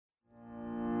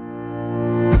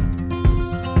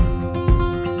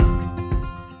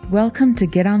Welcome to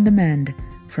Get on the Mend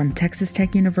from Texas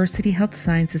Tech University Health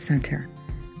Sciences Center.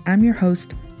 I'm your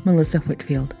host, Melissa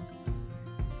Whitfield.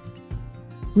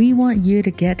 We want you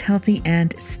to get healthy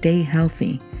and stay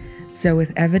healthy. So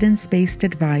with evidence-based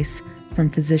advice from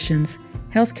physicians,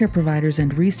 healthcare providers,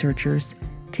 and researchers,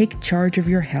 take charge of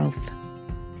your health.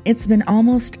 It's been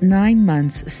almost 9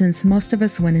 months since most of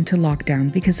us went into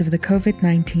lockdown because of the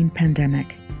COVID-19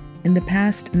 pandemic. In the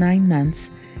past 9 months,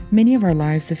 many of our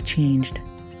lives have changed.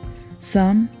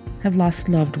 Some have lost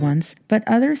loved ones, but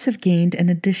others have gained an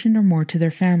addition or more to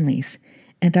their families.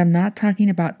 And I'm not talking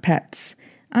about pets.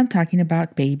 I'm talking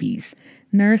about babies.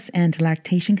 Nurse and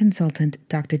lactation consultant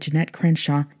Dr. Jeanette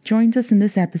Crenshaw joins us in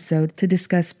this episode to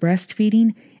discuss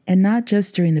breastfeeding, and not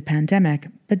just during the pandemic,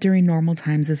 but during normal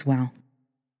times as well.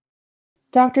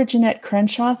 Dr. Jeanette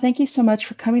Crenshaw, thank you so much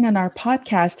for coming on our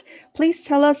podcast. Please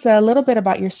tell us a little bit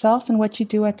about yourself and what you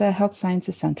do at the Health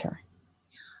Sciences Center.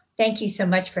 Thank you so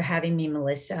much for having me,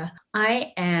 Melissa.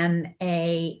 I am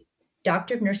a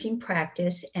doctor of nursing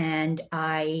practice, and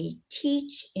I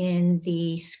teach in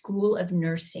the School of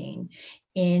Nursing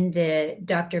in the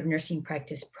Doctor of Nursing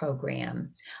Practice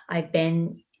program. I've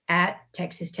been at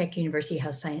Texas Tech University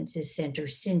Health Sciences Center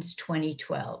since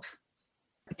 2012.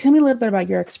 Tell me a little bit about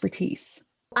your expertise.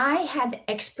 I have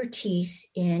expertise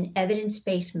in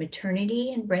evidence-based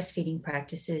maternity and breastfeeding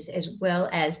practices, as well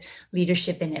as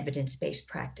leadership in evidence-based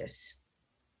practice.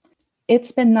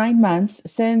 It's been 9 months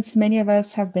since many of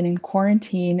us have been in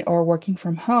quarantine or working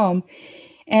from home,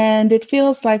 and it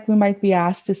feels like we might be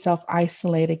asked to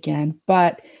self-isolate again,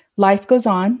 but life goes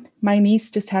on. My niece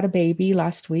just had a baby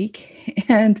last week,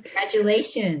 and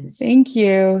congratulations. Thank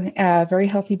you. A very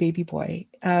healthy baby boy.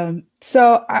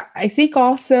 So I think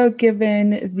also,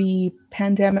 given the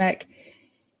pandemic,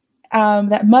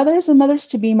 that mothers and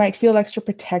mothers-to-be might feel extra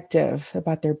protective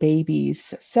about their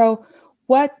babies. So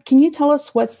can you tell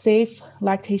us what safe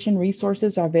lactation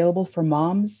resources are available for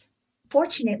moms?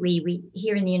 Fortunately, we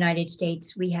here in the United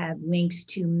States, we have links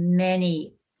to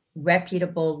many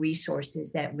reputable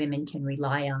resources that women can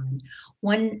rely on.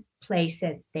 One place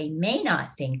that they may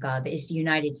not think of is the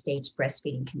United States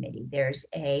Breastfeeding Committee. There's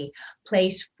a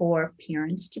place for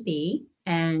parents to be,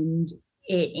 and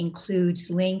it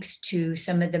includes links to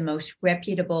some of the most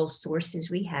reputable sources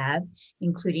we have,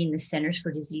 including the Centers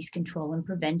for Disease Control and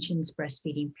Prevention's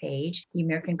breastfeeding page, the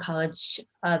American College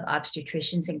of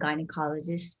Obstetricians and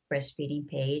Gynecologists breastfeeding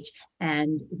page,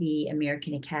 and the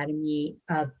American Academy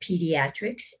of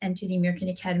Pediatrics, and to the American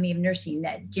Academy of Nursing,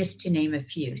 that just to name a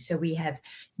few. So we have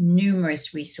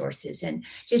numerous resources. And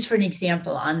just for an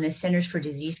example, on the Centers for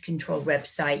Disease Control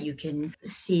website, you can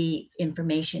see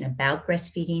information about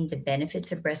breastfeeding, the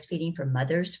benefits of breastfeeding for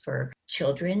mothers, for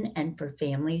children, and for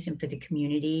families, and for the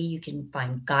community. You can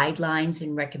find guidelines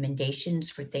and recommendations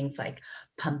for things like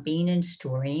pumping and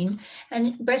storing,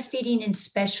 and breastfeeding in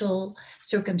special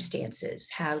circumstances,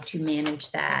 how to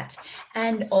manage that.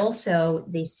 And also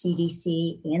the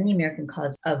CDC and the American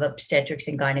College of Obstetrics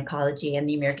and Gynecology and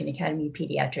the American Academy of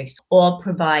Pediatrics all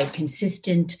provide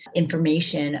consistent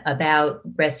information about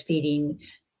breastfeeding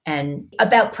and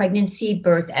about pregnancy,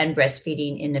 birth, and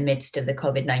breastfeeding in the midst of the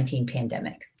COVID-19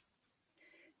 pandemic.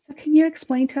 So can you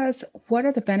explain to us, what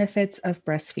are the benefits of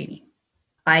breastfeeding?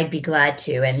 I'd be glad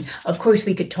to. And of course,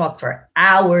 we could talk for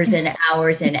hours and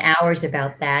hours and hours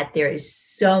about that. There is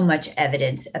so much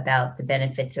evidence about the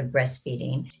benefits of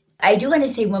breastfeeding. I do want to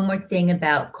say one more thing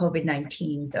about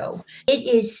COVID-19, though. It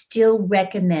is still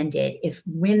recommended, if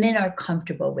women are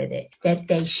comfortable with it, that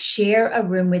they share a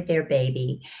room with their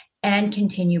baby and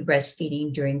continue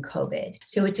breastfeeding during COVID.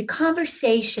 So it's a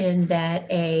conversation that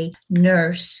a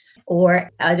nurse or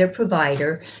other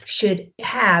provider should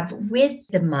have with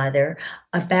the mother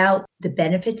about the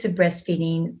benefits of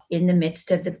breastfeeding in the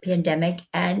midst of the pandemic.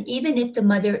 And even if the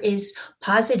mother is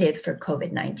positive for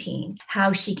COVID-19,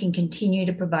 how she can continue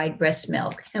to provide breast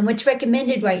milk. And what's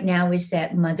recommended right now is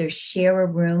that mothers share a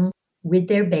room with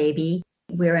their baby,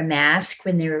 wear a mask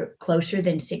when they're closer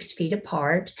than 6 feet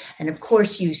apart, and of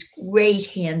course use great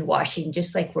hand washing,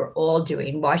 just like we're all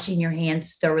doing, washing your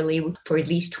hands thoroughly for at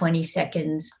least 20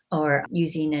 seconds, or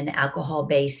using an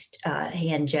alcohol-based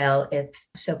hand gel if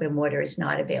soap and water is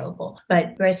not available.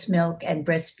 But breast milk and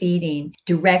breastfeeding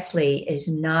directly is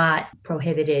not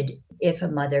prohibited if a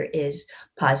mother is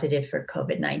positive for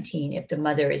COVID-19, if the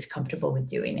mother is comfortable with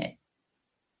doing it.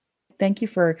 Thank you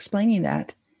for explaining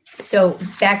that. So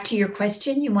back to your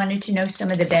question, you wanted to know some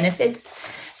of the benefits.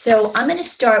 So I'm going to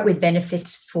start with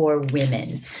benefits for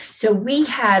women. So we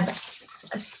have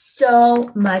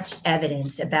so much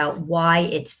evidence about why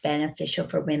it's beneficial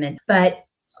for women, but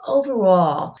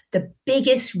overall, the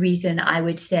biggest reason I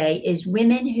would say is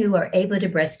women who are able to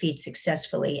breastfeed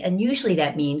successfully, and usually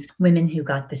that means women who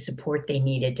got the support they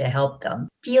needed to help them,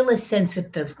 feel a sense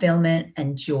of fulfillment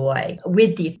and joy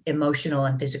with the emotional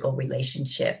and physical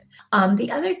relationship.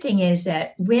 The other thing is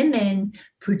that women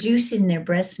produce in their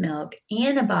breast milk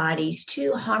antibodies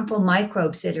to harmful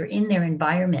microbes that are in their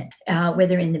environment,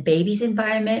 whether in the baby's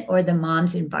environment or the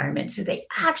mom's environment. So they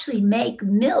actually make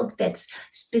milk that's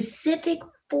specific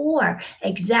for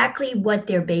exactly what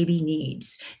their baby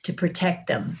needs to protect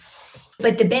them.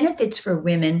 But the benefits for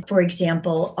women, for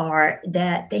example, are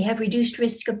that they have reduced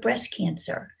risk of breast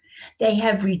cancer. They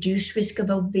have reduced risk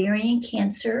of ovarian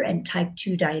cancer and type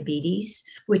 2 diabetes,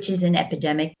 which is an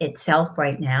epidemic itself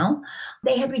right now.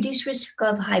 They have reduced risk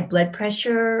of high blood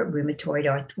pressure, rheumatoid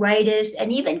arthritis,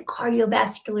 and even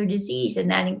cardiovascular disease.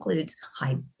 And that includes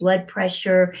high blood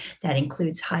pressure, that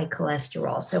includes high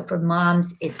cholesterol. So for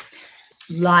moms, it's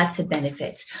lots of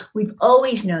benefits. We've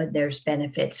always known there's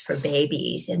benefits for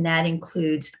babies, and that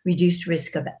includes reduced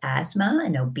risk of asthma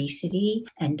and obesity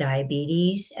and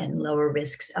diabetes and lower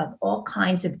risks of all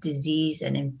kinds of disease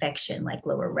and infection, like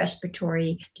lower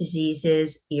respiratory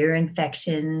diseases, ear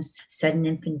infections, sudden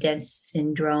infant death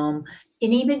syndrome,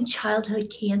 and even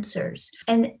childhood cancers.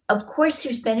 And of course,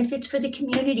 there's benefits for the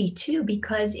community too,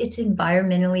 because it's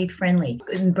environmentally friendly.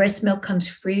 And breast milk comes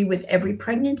free with every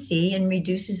pregnancy and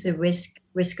reduces the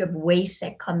risk of waste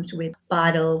that comes with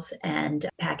bottles and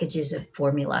packages of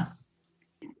formula.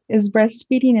 Is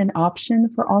breastfeeding an option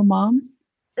for all moms?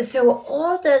 So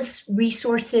all the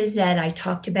resources that I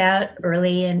talked about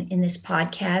early in this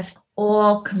podcast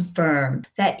all confirm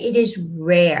that it is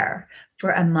rare for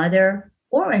a mother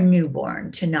or a newborn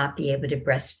to not be able to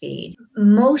breastfeed.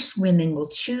 Most women will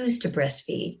choose to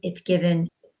breastfeed if given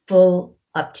full,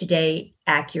 up-to-date,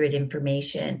 accurate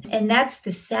information. And that's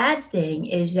the sad thing,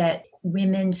 is that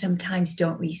women sometimes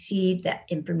don't receive that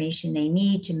information they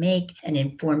need to make an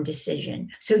informed decision.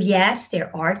 So yes,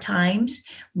 there are times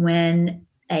when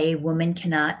a woman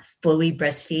cannot fully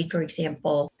breastfeed. For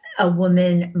example, a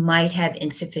woman might have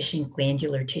insufficient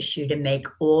glandular tissue to make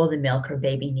all the milk her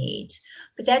baby needs,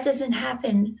 but that doesn't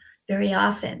happen very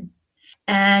often.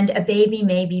 And a baby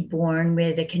may be born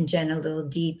with a congenital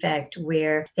defect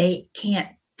where they can't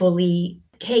fully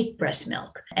take breast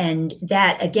milk. And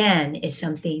that, again, is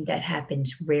something that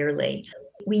happens rarely.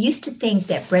 We used to think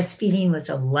that breastfeeding was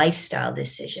a lifestyle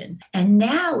decision, and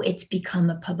now it's become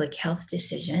a public health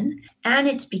decision, and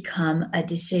it's become a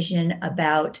decision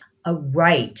about a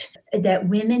right, that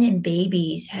women and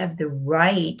babies have the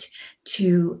right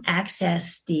to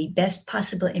access the best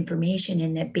possible information,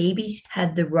 and that babies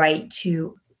have the right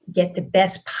to get the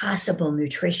best possible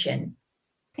nutrition.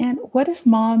 And what if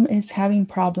mom is having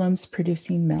problems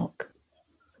producing milk?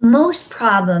 Most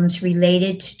problems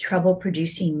related to trouble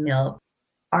producing milk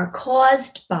are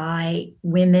caused by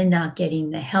women not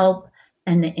getting the help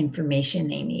and the information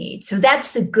they need. So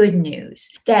that's the good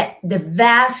news, that the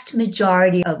vast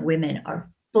majority of women are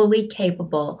fully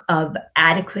capable of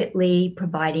adequately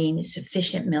providing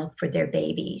sufficient milk for their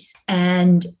babies.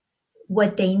 And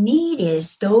what they need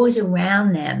is those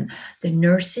around them, the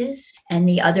nurses and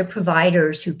the other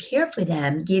providers who care for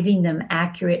them, giving them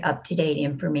accurate, up-to-date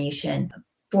information.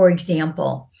 For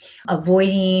example,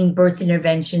 avoiding birth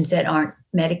interventions that aren't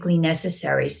medically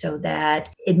necessary, so that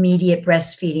immediate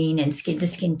breastfeeding and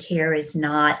skin-to-skin care is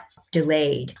not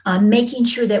delayed. Making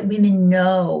sure that women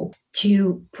know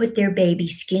to put their baby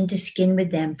skin to skin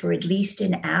with them for at least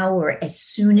an hour as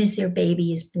soon as their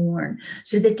baby is born,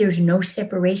 so that there's no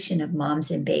separation of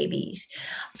moms and babies.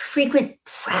 Frequent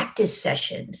practice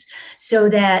sessions so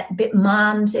that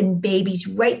moms and babies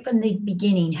right from the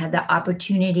beginning have the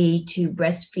opportunity to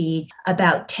breastfeed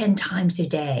about 10 times a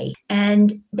day.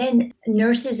 And then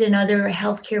nurses and other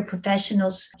healthcare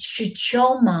professionals should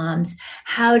show moms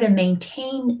how to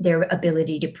maintain their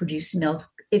ability to produce milk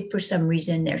if for some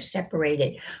reason they're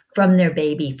separated from their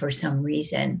baby for some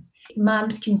reason.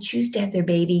 Moms can choose to have their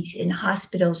babies in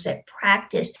hospitals that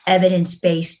practice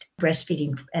evidence-based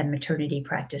breastfeeding and maternity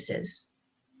practices.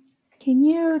 Can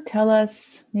you tell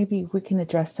us, maybe we can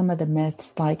address some of the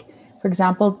myths, like, for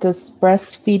example, does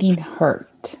breastfeeding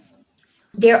hurt?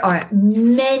 There are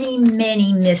many,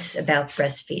 many myths about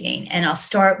breastfeeding, and I'll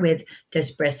start with,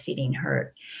 does breastfeeding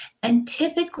hurt? And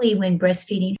typically when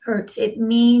breastfeeding hurts, it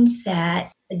means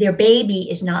that their baby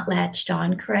is not latched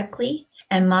on correctly,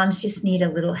 and moms just need a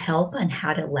little help on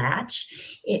how to latch.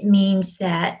 It means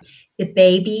that the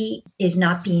baby is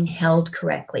not being held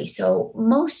correctly. So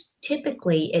most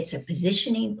typically it's a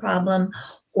positioning problem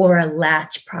or a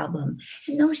latch problem.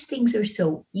 And those things are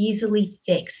so easily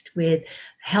fixed with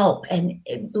help. And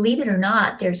believe it or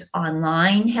not, there's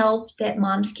online help that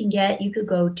moms can get. You could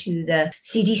go to the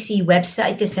CDC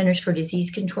website, the Centers for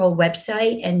Disease Control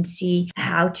website, and see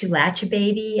how to latch a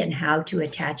baby and how to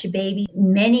attach a baby.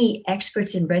 Many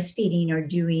experts in breastfeeding are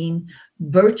doing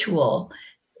virtual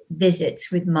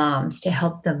visits with moms to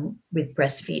help them with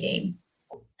breastfeeding.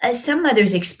 Some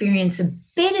mothers experience a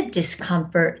bit of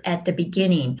discomfort at the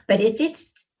beginning, but if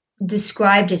it's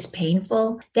described as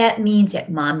painful, that means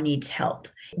that mom needs help.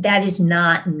 That is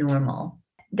not normal.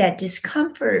 That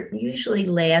discomfort usually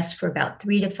lasts for about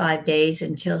 3 to 5 days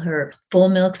until her full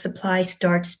milk supply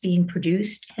starts being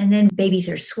produced. And then babies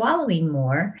are swallowing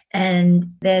more.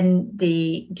 And then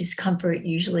the discomfort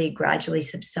usually gradually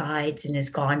subsides and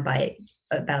is gone by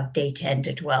about day 10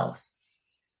 to 12.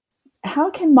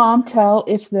 How can mom tell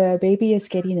if the baby is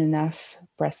getting enough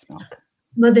breast milk?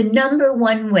 Well, the number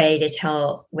one way to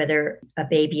tell whether a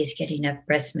baby is getting enough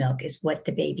breast milk is what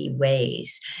the baby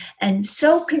weighs. And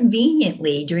so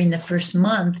conveniently, during the first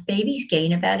month, babies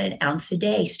gain about an ounce a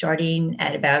day, starting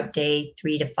at about day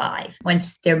 3 to 5,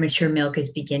 once their mature milk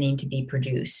is beginning to be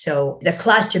produced. So the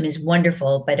colostrum is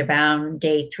wonderful, but around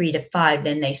day 3 to 5,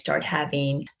 then they start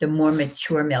having the more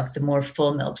mature milk, the more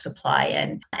full milk supply.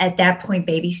 And at that point,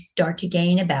 babies start to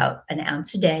gain about an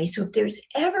ounce a day. So if there's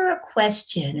ever a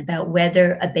question about whether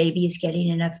a baby is getting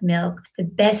enough milk, the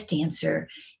best answer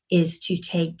is to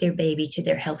take their baby to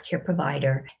their healthcare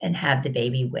provider and have the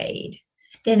baby weighed.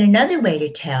 Then another way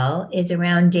to tell is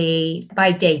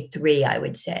by day 3, I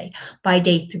would say. By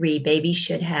day 3, babies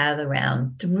should have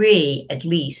around 3, at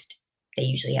least. They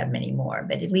usually have many more,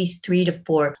 but at least 3 to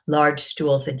 4 large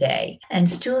stools a day. And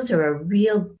stools are a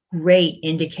real great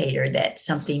indicator that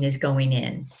something is going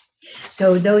in.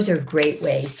 So those are great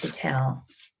ways to tell.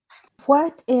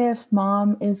 What if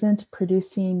mom isn't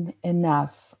producing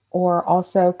enough? Or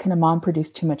also, can a mom produce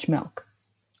too much milk?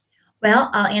 Well,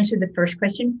 I'll answer the first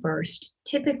question first.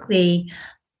 Typically,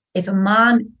 if a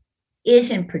mom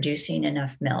isn't producing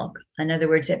enough milk, in other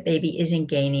words, her baby isn't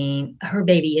gaining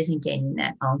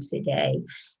that ounce a day,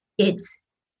 it's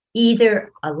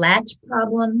either a latch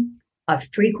problem, a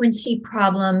frequency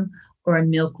problem, or a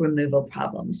milk removal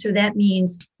problem. So that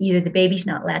means either the baby's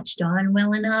not latched on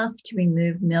well enough to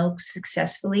remove milk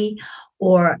successfully,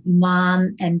 or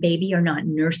mom and baby are not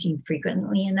nursing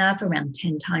frequently enough, around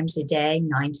 10 times a day,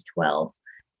 9 to 12,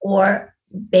 or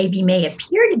baby may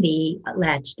appear to be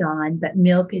latched on, but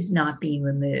milk is not being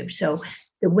removed. So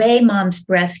the way mom's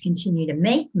breasts continue to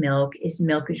make milk is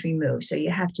removed. So you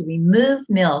have to remove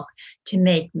milk to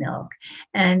make milk.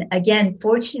 And again,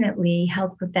 fortunately,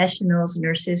 health professionals,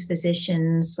 nurses,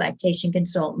 physicians, lactation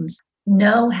consultants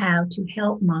know how to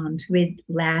help moms with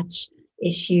latch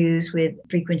issues, with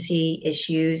frequency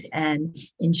issues, and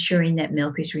ensuring that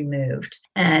milk is removed.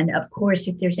 And of course,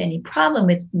 if there's any problem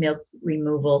with milk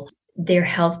removal, their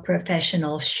health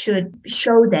professionals should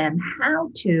show them how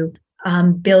to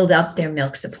build up their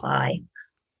milk supply.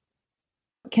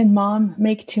 Can mom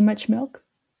make too much milk?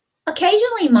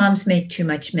 Occasionally, moms make too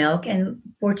much milk, and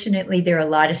fortunately, there are a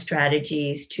lot of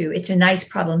strategies it's a nice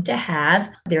problem to have.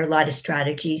 There are a lot of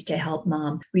strategies to help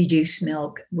mom reduce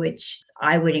milk, which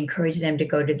I would encourage them to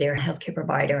go to their healthcare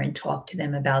provider and talk to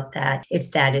them about that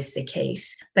if that is the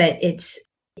case. But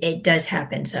it does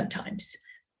happen sometimes.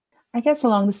 I guess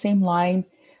along the same line,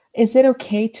 is it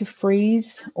okay to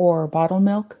freeze or bottle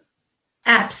milk?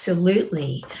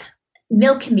 Absolutely.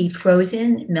 Milk can be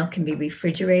frozen, milk can be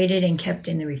refrigerated and kept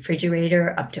in the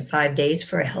refrigerator up to 5 days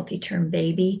for a healthy term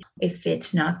baby. If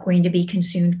it's not going to be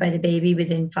consumed by the baby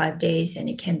within 5 days, then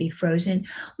it can be frozen.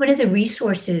 One of the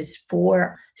resources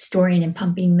for storing and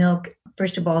pumping milk,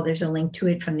 first of all, there's a link to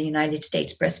it from the United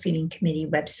States Breastfeeding Committee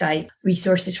website,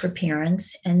 resources for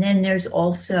parents. And then there's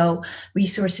also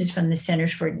resources from the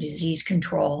Centers for Disease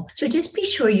Control. So just be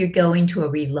sure you're going to a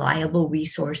reliable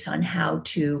resource on how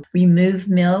to remove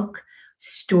milk,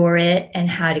 store it, and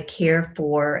how to care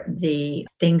for the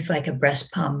things like a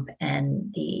breast pump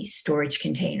and the storage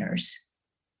containers.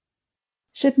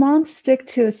 Should moms stick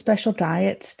to special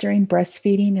diets during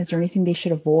breastfeeding? Is there anything they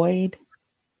should avoid?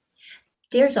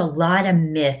 There's a lot of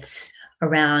myths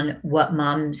around what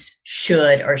moms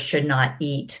should or should not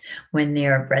eat when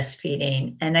they're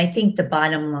breastfeeding. And I think the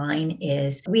bottom line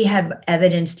is we have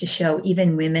evidence to show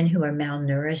even women who are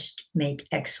malnourished make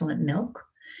excellent milk.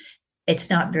 It's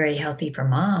not very healthy for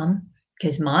mom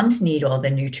because moms need all the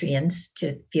nutrients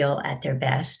to feel at their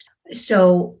best.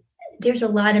 So there's a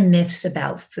lot of myths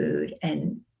about food.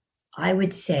 And I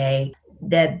would say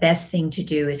the best thing to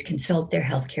do is consult their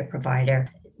healthcare provider.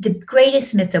 The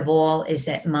greatest myth of all is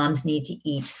that moms need to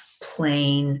eat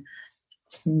plain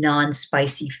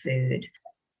non-spicy food.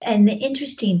 And the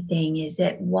interesting thing is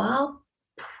that while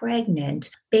pregnant,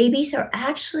 babies are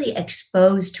actually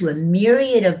exposed to a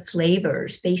myriad of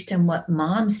flavors based on what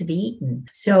moms have eaten.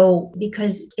 So,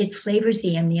 because it flavors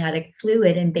the amniotic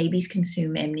fluid and babies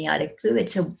consume amniotic fluid,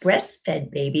 so breastfed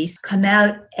babies come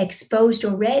out exposed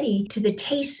already to the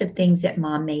tastes of things that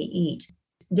mom may eat.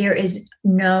 There is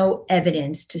no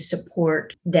evidence to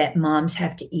support that moms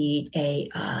have to eat a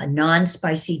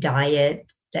non-spicy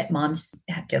diet, that moms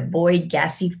have to avoid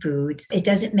gassy foods. It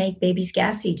doesn't make babies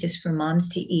gassy just for moms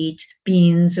to eat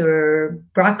beans or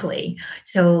broccoli.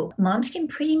 So moms can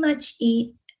pretty much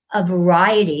eat a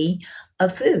variety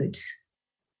of foods.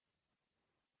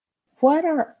 What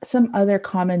are some other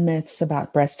common myths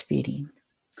about breastfeeding?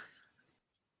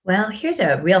 Well, here's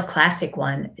a real classic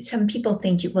one. Some people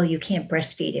think, you can't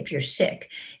breastfeed if you're sick.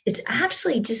 It's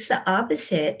actually just the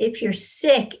opposite. If you're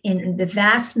sick, in the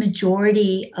vast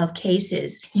majority of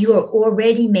cases, you are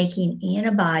already making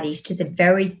antibodies to the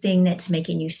very thing that's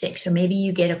making you sick. So maybe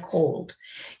you get a cold.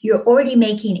 You're already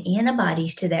making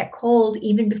antibodies to that cold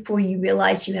even before you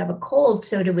realize you have a cold.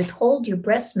 So to withhold your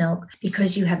breast milk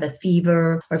because you have a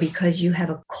fever or because you have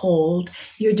a cold,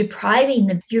 you're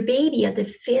depriving your baby of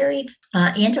the very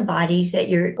antibodies that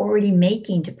you're already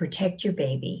making to protect your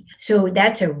baby. So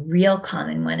that's a real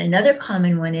common one. Another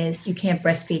common one is you can't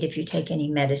breastfeed if you take any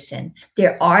medicine.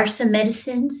 There are some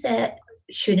medicines that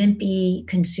shouldn't be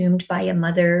consumed by a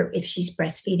mother if she's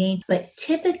breastfeeding. But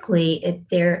typically, if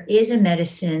there is a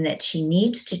medicine that she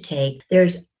needs to take,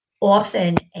 there's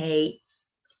often a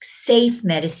safe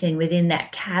medicine within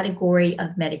that category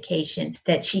of medication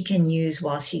that she can use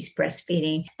while she's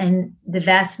breastfeeding. And the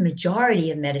vast majority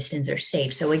of medicines are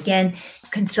safe. So again,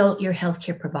 consult your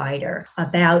healthcare provider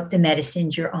about the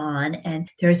medicines you're on. And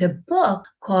there's a book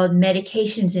called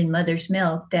Medications in Mother's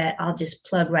Milk that I'll just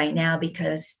plug right now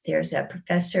because there's a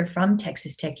professor from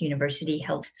Texas Tech University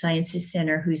Health Sciences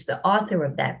Center who's the author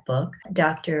of that book,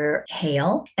 Dr.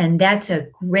 Hale. And that's a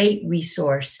great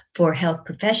resource for health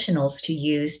professionals to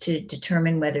use to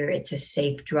determine whether it's a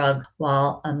safe drug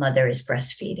while a mother is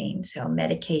breastfeeding. So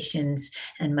Medications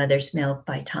and Mother's Milk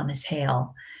by Thomas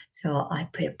Hale. So I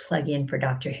put a plug in for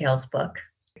Dr. Hale's book.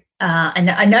 And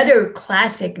another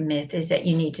classic myth is that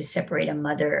you need to separate a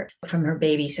mother from her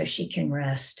baby so she can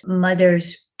rest.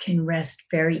 Mothers can rest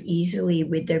very easily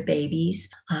with their babies.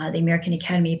 The American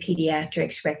Academy of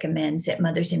Pediatrics recommends that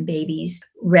mothers and babies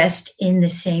rest in the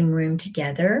same room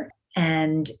together,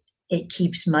 and it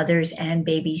keeps mothers and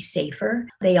babies safer.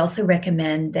 They also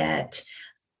recommend that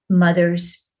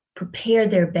mothers prepare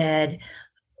their bed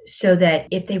so that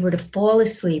if they were to fall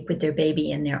asleep with their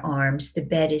baby in their arms, the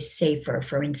bed is safer.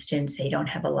 For instance, they don't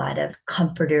have a lot of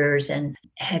comforters and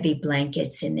heavy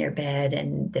blankets in their bed,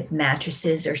 and the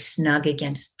mattresses are snug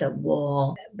against the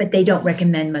wall. But they don't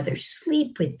recommend mothers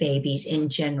sleep with babies in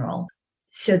general.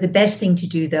 So the best thing to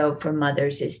do, though, for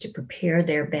mothers is to prepare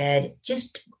their bed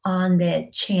just on the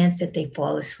chance that they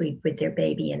fall asleep with their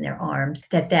baby in their arms,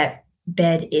 that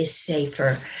bed is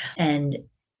safer, and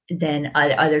then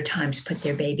other times put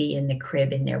their baby in the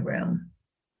crib in their room.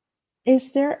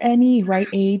 Is there any right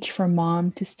age for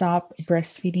mom to stop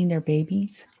breastfeeding their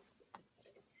babies?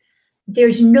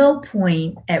 There's no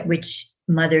point at which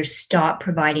mothers stop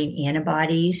providing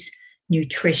antibodies,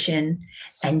 nutrition,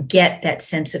 and get that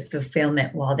sense of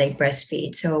fulfillment while they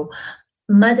breastfeed. So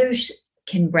mothers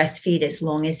can breastfeed as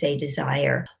long as they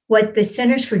desire. What the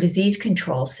Centers for Disease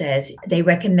Control says, they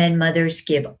recommend mothers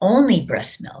give only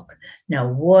breast milk, no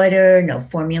water, no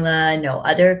formula, no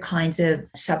other kinds of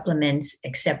supplements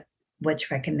except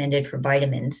what's recommended for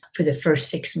vitamins for the first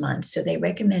 6 months. So they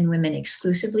recommend women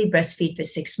exclusively breastfeed for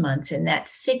 6 months. And that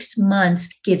 6 months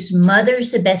gives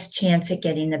mothers the best chance at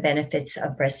getting the benefits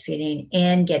of breastfeeding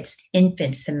and gets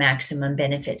infants the maximum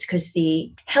benefits because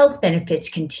the health benefits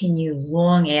continue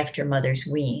long after mothers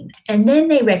wean. And then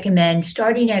they recommend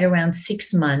starting at around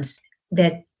 6 months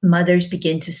that mothers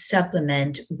begin to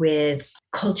supplement with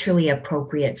culturally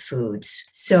appropriate foods.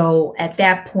 So at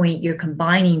that point, you're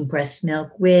combining breast milk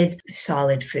with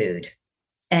solid food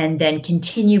and then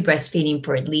continue breastfeeding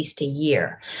for at least a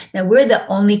year. Now, we're the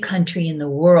only country in the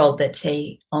world that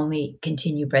say only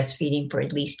continue breastfeeding for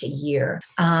at least a year.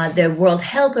 The World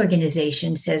Health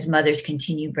Organization says mothers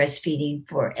continue breastfeeding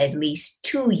for at least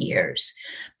 2 years.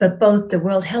 But both the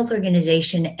World Health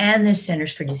Organization and the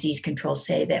Centers for Disease Control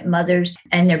say that mothers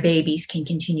and their babies can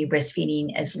continue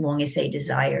breastfeeding as long as they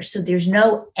desire. So there's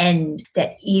no end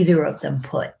that either of them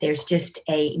put. There's just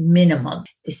a minimum.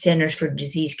 The Centers for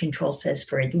Disease Control says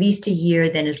for at least a year,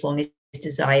 then as long as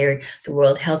desired. The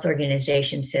World Health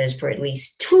Organization says for at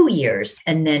least 2 years,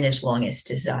 and then as long as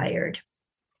desired.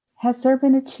 Has there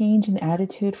been a change in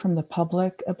attitude from the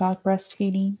public about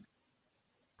breastfeeding?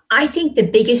 I think the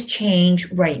biggest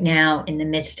change right now in the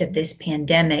midst of this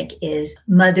pandemic is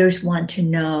mothers want to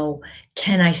know,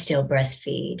 can I still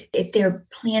breastfeed? If their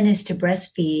plan is to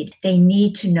breastfeed, they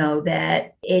need to know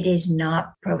that it is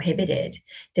not prohibited,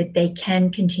 that they can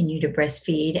continue to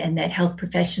breastfeed, and that health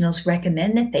professionals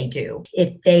recommend that they do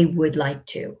if they would like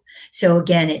to. So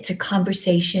again, it's a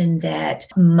conversation that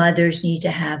mothers need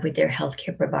to have with their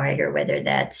healthcare provider, whether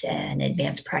that's an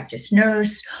advanced practice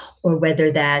nurse or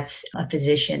whether that's a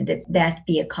physician, that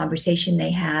be a conversation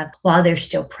they have while they're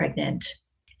still pregnant,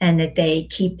 and that they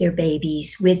keep their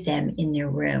babies with them in their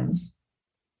room.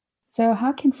 So,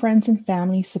 how can friends and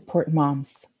family support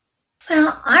moms?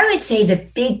 Well, I would say the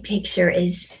big picture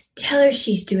is tell her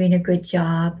she's doing a good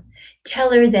job.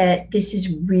 Tell her that this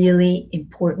is really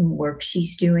important work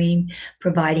she's doing,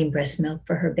 providing breast milk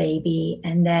for her baby,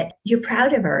 and that you're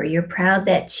proud of her. You're proud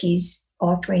that she's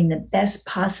offering the best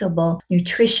possible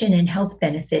nutrition and health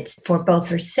benefits for both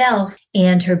herself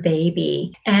and her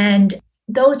baby. And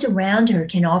those around her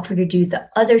can offer to do the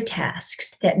other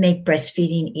tasks that make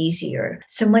breastfeeding easier.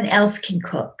 Someone else can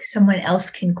cook, someone else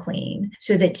can clean,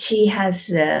 so that she has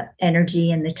the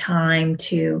energy and the time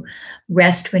to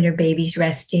rest when her baby's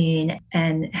resting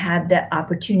and have the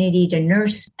opportunity to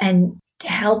nurse and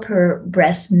help her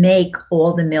breast make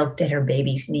all the milk that her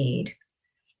babies need.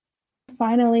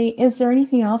 Finally, is there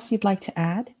anything else you'd like to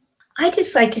add? I'd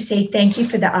just like to say thank you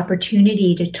for the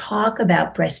opportunity to talk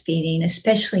about breastfeeding,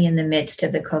 especially in the midst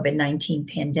of the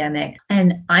COVID-19 pandemic.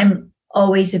 And I'm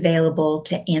always available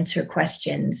to answer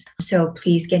questions. So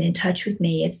please get in touch with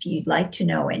me if you'd like to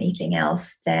know anything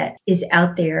else that is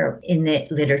out there in the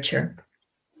literature.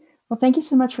 Well, thank you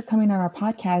so much for coming on our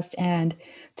podcast and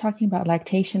talking about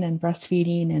lactation and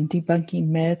breastfeeding and debunking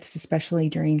myths, especially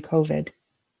during COVID.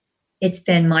 It's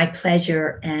been my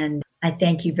pleasure, and I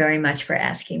thank you very much for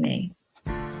asking me.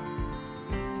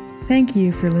 Thank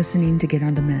you for listening to Get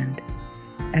on the Mend.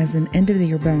 As an end of the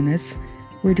year bonus,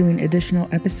 we're doing additional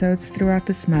episodes throughout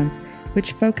this month,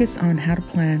 which focus on how to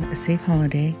plan a safe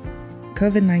holiday,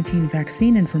 COVID-19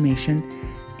 vaccine information,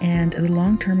 and the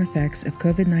long-term effects of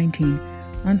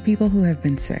COVID-19 on people who have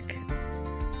been sick.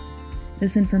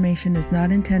 This information is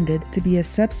not intended to be a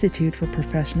substitute for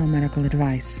professional medical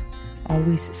advice.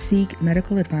 Always seek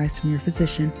medical advice from your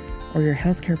physician or your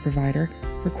healthcare provider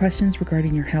for questions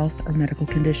regarding your health or medical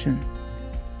condition.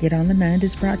 Get on the Mend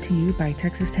is brought to you by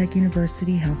Texas Tech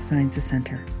University Health Sciences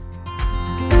Center.